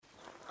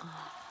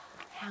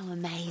How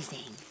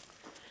amazing.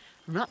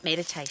 I'm not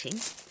meditating.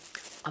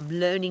 I'm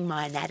learning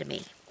my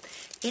anatomy.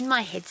 In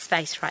my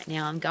headspace right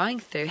now, I'm going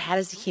through how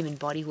does the human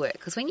body work?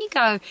 Because when you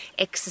go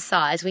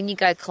exercise, when you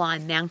go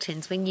climb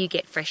mountains, when you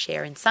get fresh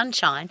air and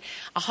sunshine,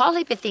 a whole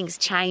heap of things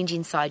change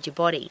inside your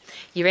body.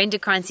 Your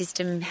endocrine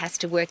system has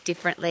to work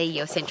differently.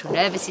 Your central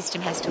nervous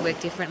system has to work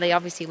differently.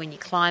 Obviously, when you're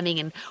climbing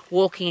and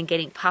walking and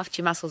getting puffed,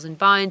 your muscles and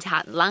bones,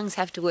 heart and lungs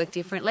have to work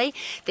differently.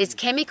 There's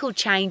chemical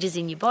changes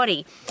in your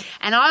body.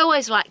 And I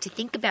always like to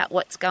think about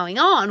what's going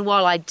on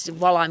while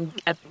I'm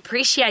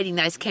appreciating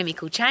those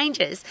chemical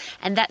changes.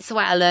 And that's the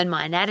way I learn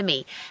my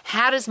anatomy.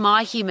 How does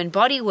my human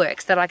body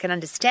work so that I can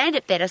understand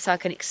it better so I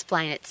can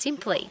explain it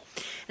simply?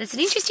 And it's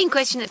an interesting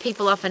question that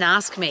people often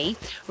ask me.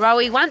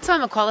 Rowie, once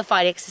I'm a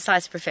qualified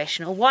exercise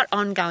professional, what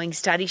ongoing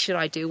study should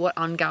I do? What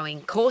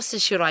ongoing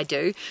courses should I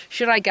do?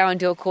 Should I go and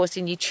do a course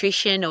in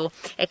nutrition or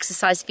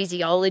exercise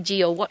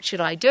physiology, or what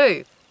should I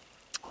do?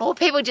 Or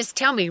people just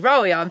tell me,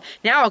 Rowie, I'm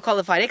now a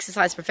qualified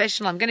exercise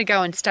professional, I'm going to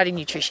go and study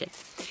nutrition.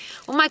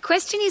 Well, my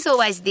question is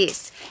always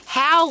this: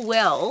 how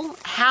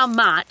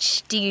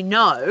much do you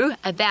know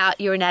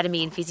about your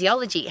anatomy and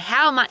physiology?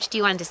 How much do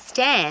you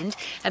understand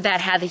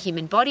about how the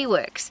human body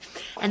works?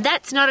 And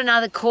that's not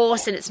another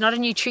course, and it's not a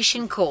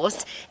nutrition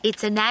course.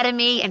 It's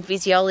anatomy and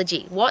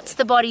physiology. What's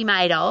the body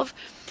made of,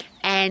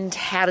 and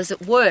how does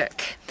it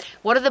work?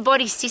 What are the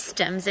body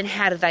systems, and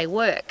how do they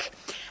work?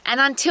 And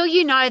until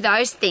you know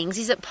those things,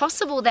 is it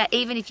possible that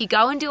even if you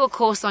go and do a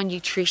course on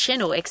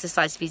nutrition or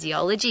exercise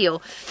physiology, or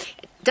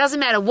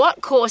doesn't matter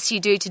what course you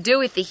do to do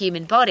with the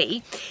human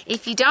body,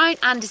 if you don't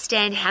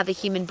understand how the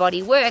human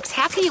body works,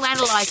 how can you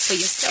analyse for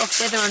yourself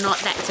whether or not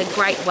that's a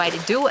great way to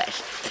do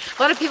it?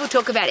 A lot of people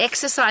talk about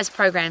exercise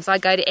programs. I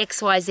go to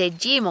XYZ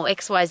gym or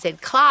XYZ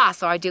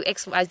class, or I do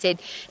XYZ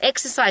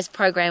exercise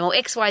program, or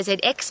XYZ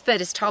expert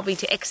has told me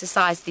to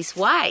exercise this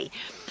way.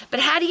 But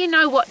how do you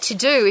know what to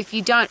do if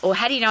you don't? Or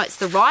how do you know it's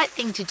the right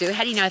thing to do?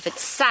 How do you know if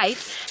it's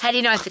safe? How do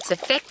you know if it's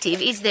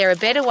effective? Is there a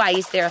better way?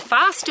 Is there a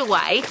faster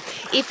way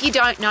if you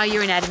don't know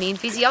your anatomy and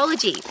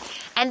physiology?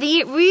 And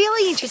the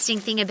really interesting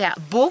thing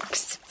about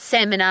books,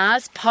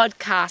 seminars,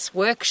 podcasts,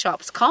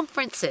 workshops,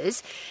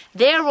 conferences,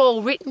 they're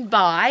all written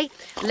by,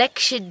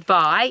 lectured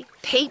by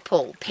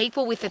people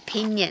with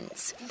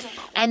opinions.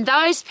 And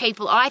those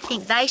people, I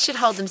think they should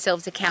hold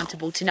themselves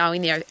accountable to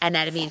knowing their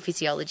anatomy and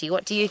physiology.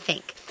 What do you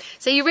think?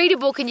 So you read a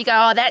book and you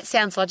go, oh, that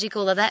sounds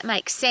logical, or that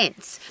makes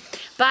sense.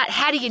 But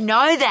how do you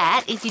know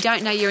that if you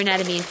don't know your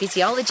anatomy and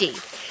physiology?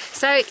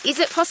 So is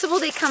it possible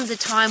there comes a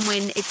time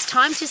when it's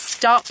time to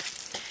stop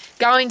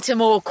going to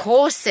more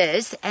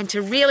courses and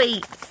to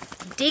really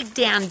dig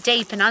down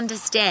deep and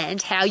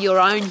understand how your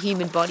own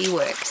human body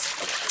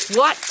works?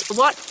 What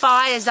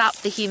fires up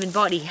the human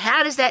body?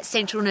 How does that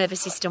central nervous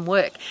system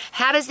work?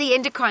 How does the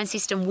endocrine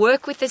system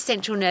work with the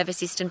central nervous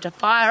system to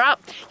fire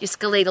up your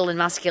skeletal and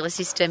muscular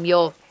system,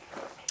 your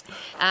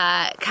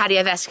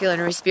cardiovascular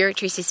and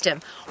respiratory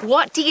system?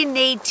 What do you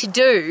need to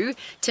do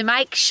to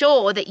make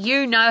sure that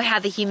you know how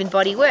the human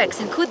body works?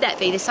 And could that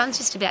be, the sun's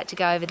just about to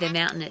go over the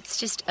mountain. It's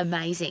just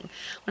amazing.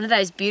 One of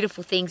those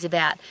beautiful things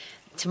about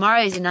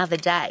tomorrow is another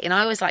day. And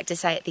I always like to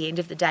say at the end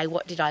of the day,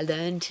 what did I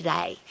learn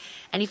today?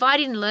 And if I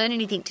didn't learn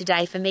anything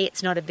today, for me,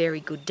 it's not a very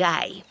good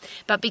day.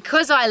 But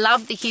because I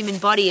love the human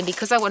body, and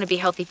because I want to be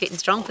healthy, fit and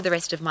strong for the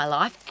rest of my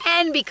life,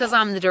 and because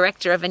I'm the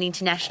director of an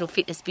international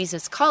fitness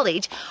business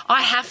college,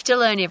 I have to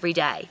learn every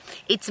day.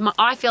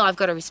 I feel I've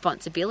got a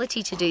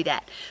responsibility to do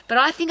that. But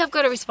I think I've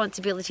got a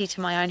responsibility to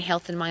my own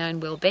health and my own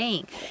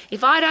well-being.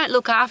 If I don't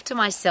look after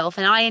myself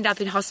and I end up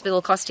in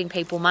hospital costing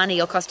people money,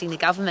 or costing the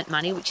government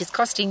money, which is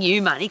costing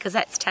you money because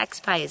that's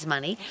taxpayers'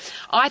 money,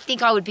 I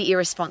think I would be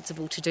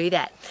irresponsible to do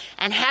that.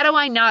 And how do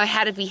I know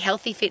how to be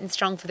healthy, fit and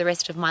strong for the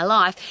rest of my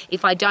life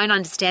if I don't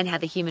understand how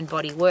the human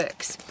body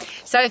works?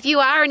 So if you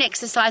are an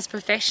exercise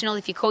professional,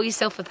 if you call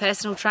yourself a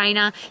personal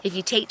trainer, if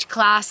you teach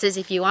classes,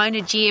 if you own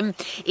a gym,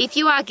 if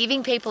you are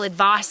giving people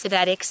advice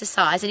about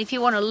exercise, and if you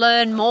want to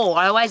learn more,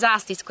 I always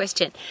ask this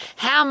question: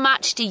 how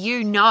much do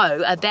you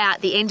know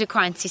about the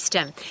endocrine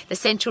system, the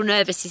central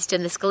nervous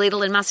system, the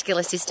skeletal and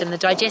muscular system, the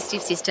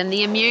digestive system,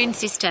 the immune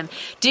system?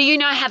 Do you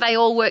know how they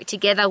all work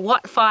together?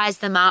 What fires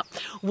them up?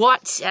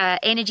 What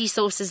energy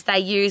sources they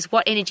use?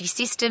 What energy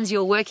systems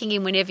you're working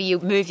in whenever you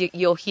move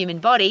your human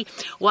body?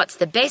 What's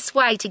the best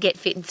way to get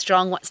fit and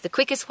strong? What's the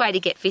quickest way to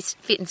get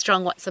fit and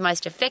strong? What's the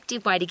most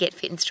effective way to get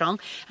fit and strong?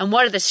 And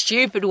what are the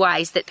stupid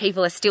ways that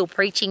people are still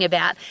preaching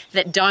about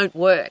that don't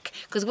work?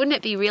 Because wouldn't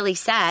it be really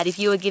sad if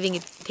you were giving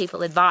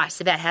people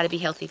advice about how to be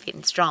healthy, fit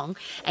and strong,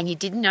 and you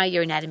didn't know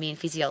your anatomy and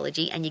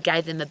physiology, and you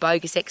gave them a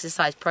bogus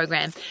exercise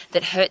program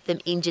that hurt them,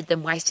 injured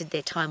them, wasted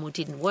their time, or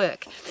didn't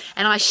work?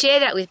 And I share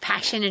that with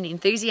passion and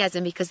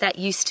enthusiasm because that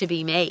used to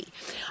be me. me.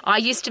 I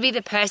used to be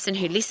the person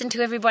who listened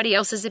to everybody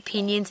else's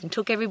opinions and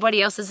took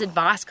everybody else's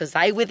advice because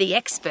they were the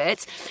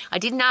experts. I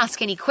didn't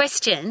ask any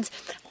questions.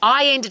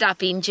 I ended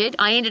up injured.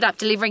 I ended up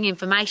delivering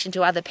information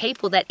to other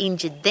people that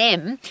injured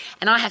them,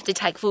 and I have to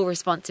take full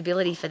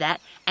responsibility for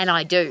that, and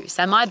I do.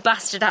 So my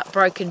busted up,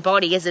 broken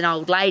body as an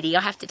old lady,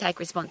 I have to take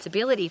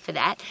responsibility for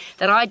that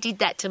I did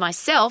that to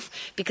myself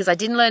because I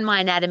didn't learn my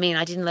anatomy and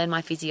I didn't learn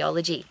my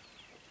physiology.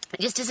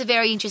 Just as a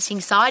very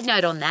interesting side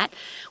note on that,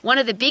 one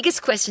of the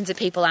biggest questions that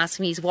people ask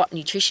me is what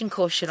nutrition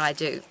course should I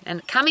do?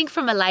 And coming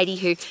from a lady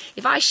who,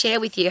 if I share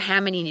with you how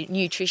many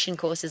nutrition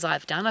courses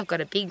I've done, I've got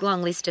a big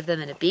long list of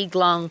them and a big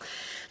long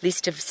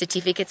list of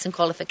certificates and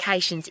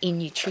qualifications in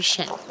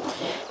nutrition.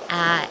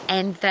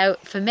 And though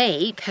for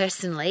me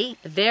personally,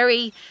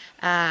 very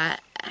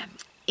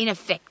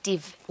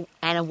ineffective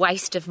and a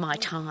waste of my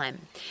time,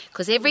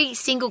 because every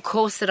single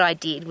course that I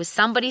did was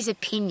somebody's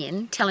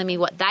opinion telling me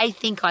what they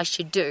think I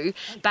should do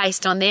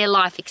based on their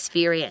life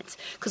experience.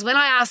 Because when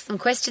I asked them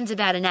questions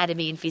about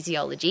anatomy and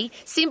physiology,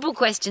 simple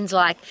questions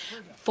like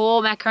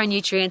 4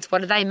 macronutrients,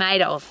 what are they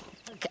made of?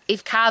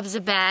 If carbs are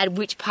bad,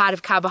 which part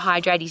of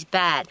carbohydrate is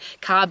bad?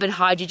 Carbon,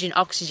 hydrogen,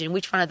 oxygen,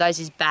 which one of those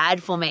is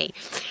bad for me?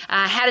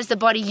 How does the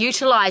body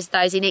utilise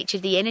those in each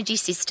of the energy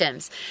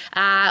systems?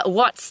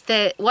 What's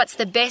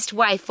the best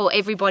way for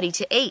everybody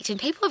to eat? And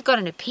people have got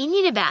an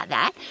opinion about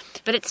that,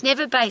 but it's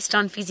never based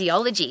on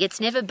physiology. It's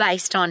never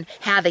based on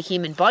how the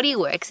human body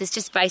works. It's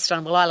just based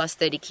on, well, I lost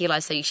 30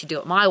 kilos, so you should do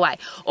it my way.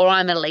 Or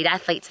I'm an elite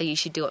athlete, so you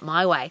should do it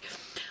my way.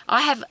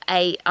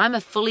 I'm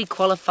a fully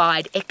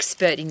qualified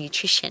expert in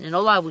nutrition, and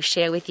all I will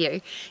share with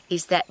you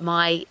is that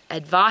my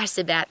advice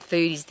about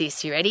food is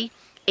this. You ready?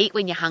 Eat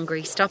when you're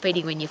hungry. Stop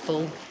eating when you're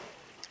full.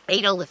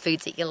 Eat all the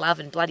foods that you love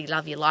and bloody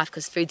love your life,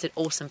 because food's an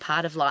awesome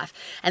part of life.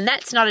 And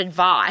that's not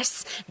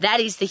advice. That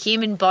is the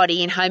human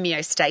body in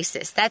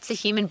homeostasis. That's the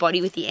human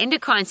body with the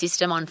endocrine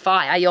system on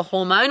fire, your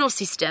hormonal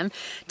system,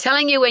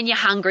 telling you when you're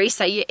hungry,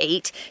 so you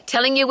eat,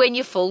 telling you when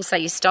you're full, so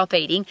you stop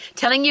eating,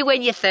 telling you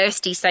when you're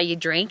thirsty, so you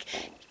drink.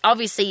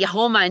 Obviously, your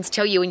hormones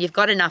tell you when you've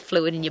got enough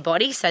fluid in your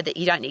body so that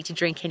you don't need to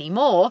drink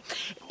anymore.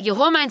 Your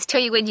hormones tell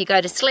you when you go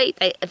to sleep.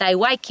 They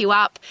wake you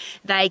up.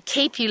 They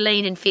keep you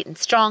lean and fit and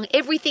strong.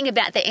 Everything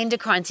about the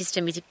endocrine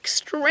system is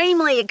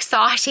extremely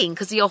exciting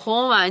because your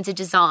hormones are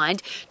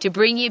designed to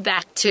bring you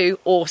back to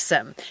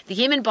awesome. The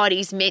human body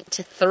is meant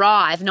to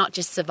thrive, not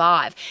just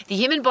survive. The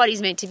human body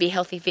is meant to be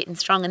healthy, fit and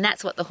strong, and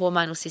that's what the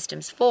hormonal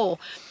system's for.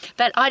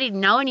 But I didn't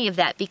know any of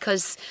that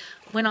because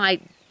when I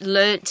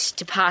learnt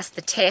to pass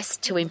the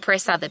test to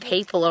impress other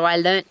people, or I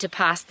learnt to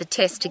pass the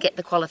test to get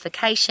the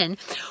qualification,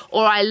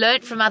 or I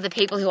learnt from other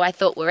people who I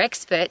thought were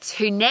experts,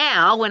 who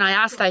now, when I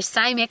ask those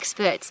same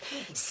experts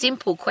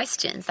simple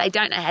questions, they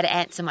don't know how to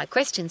answer my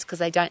questions because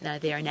they don't know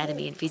their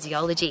anatomy and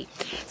physiology.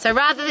 So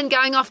rather than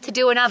going off to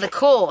do another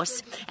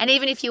course, and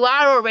even if you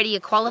are already a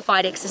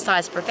qualified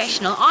exercise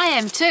professional, I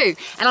am too,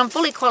 and I'm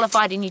fully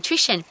qualified in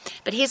nutrition,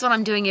 but here's what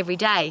I'm doing every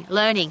day,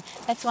 learning.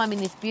 That's why I'm in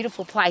this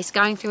beautiful place,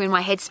 going through in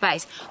my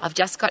headspace. I've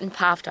just gotten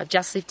puffed, I've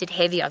just lifted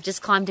heavy, I've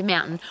just climbed a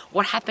mountain.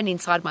 What happened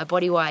inside my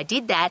body while I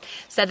did that,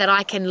 so that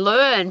I can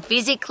learn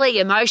physically,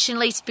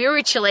 emotionally,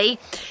 spiritually,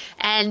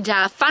 and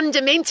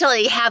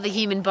fundamentally how the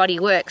human body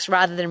works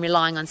rather than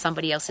relying on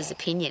somebody else's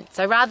opinion.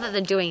 So rather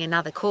than doing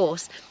another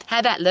course, how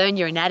about learn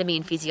your anatomy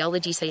and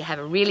physiology so you have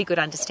a really good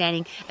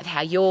understanding of how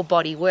your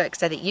body works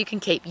so that you can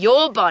keep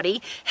your body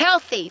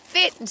healthy,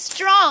 fit and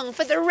strong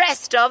for the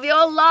rest of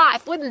your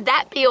life. Wouldn't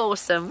that be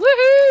awesome?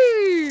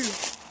 Woohoo!